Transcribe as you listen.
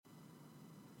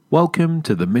Welcome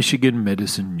to the Michigan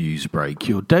Medicine News Break,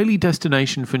 your daily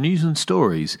destination for news and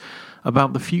stories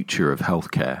about the future of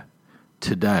healthcare.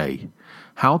 Today,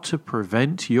 how to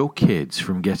prevent your kids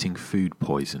from getting food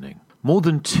poisoning. More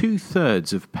than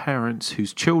 2/3 of parents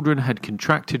whose children had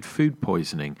contracted food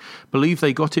poisoning believe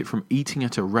they got it from eating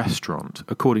at a restaurant,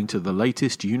 according to the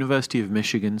latest University of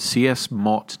Michigan CS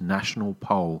Mott National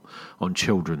Poll on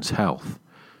Children's Health.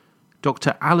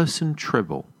 Dr. Alison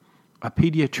Tribble, a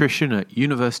pediatrician at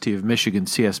University of Michigan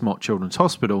CS Mott Children's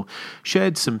Hospital,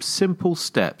 shared some simple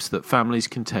steps that families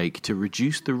can take to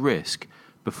reduce the risk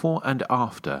before and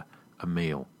after a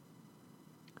meal.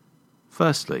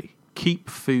 Firstly, keep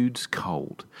foods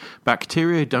cold.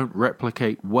 Bacteria don't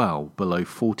replicate well below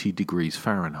 40 degrees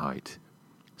Fahrenheit.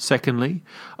 Secondly,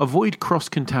 avoid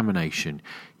cross-contamination.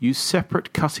 Use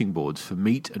separate cutting boards for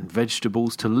meat and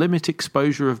vegetables to limit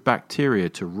exposure of bacteria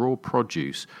to raw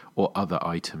produce or other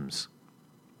items.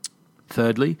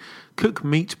 Thirdly, cook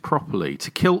meat properly. To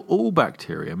kill all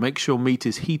bacteria, make sure meat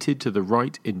is heated to the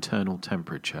right internal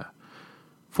temperature.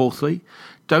 Fourthly,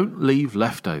 don't leave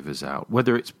leftovers out.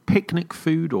 Whether it's picnic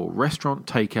food or restaurant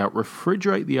takeout,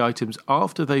 refrigerate the items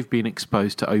after they've been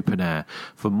exposed to open air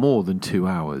for more than 2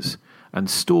 hours, and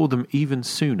store them even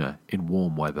sooner in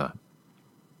warm weather.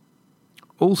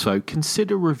 Also,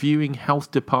 consider reviewing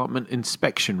health department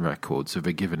inspection records of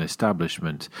a given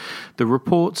establishment. The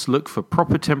reports look for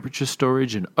proper temperature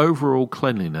storage and overall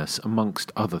cleanliness,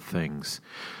 amongst other things.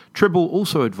 Tribble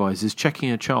also advises checking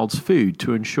a child's food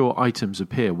to ensure items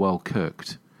appear well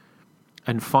cooked.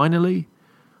 And finally,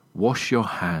 wash your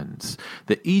hands.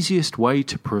 The easiest way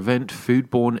to prevent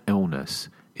foodborne illness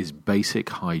is basic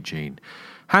hygiene.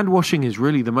 Hand washing is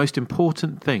really the most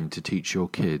important thing to teach your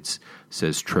kids,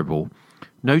 says Tribble,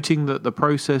 noting that the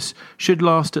process should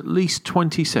last at least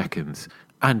 20 seconds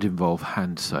and involve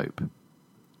hand soap.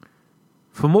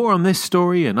 For more on this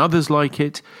story and others like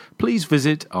it, please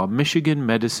visit our Michigan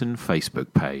Medicine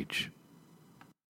Facebook page.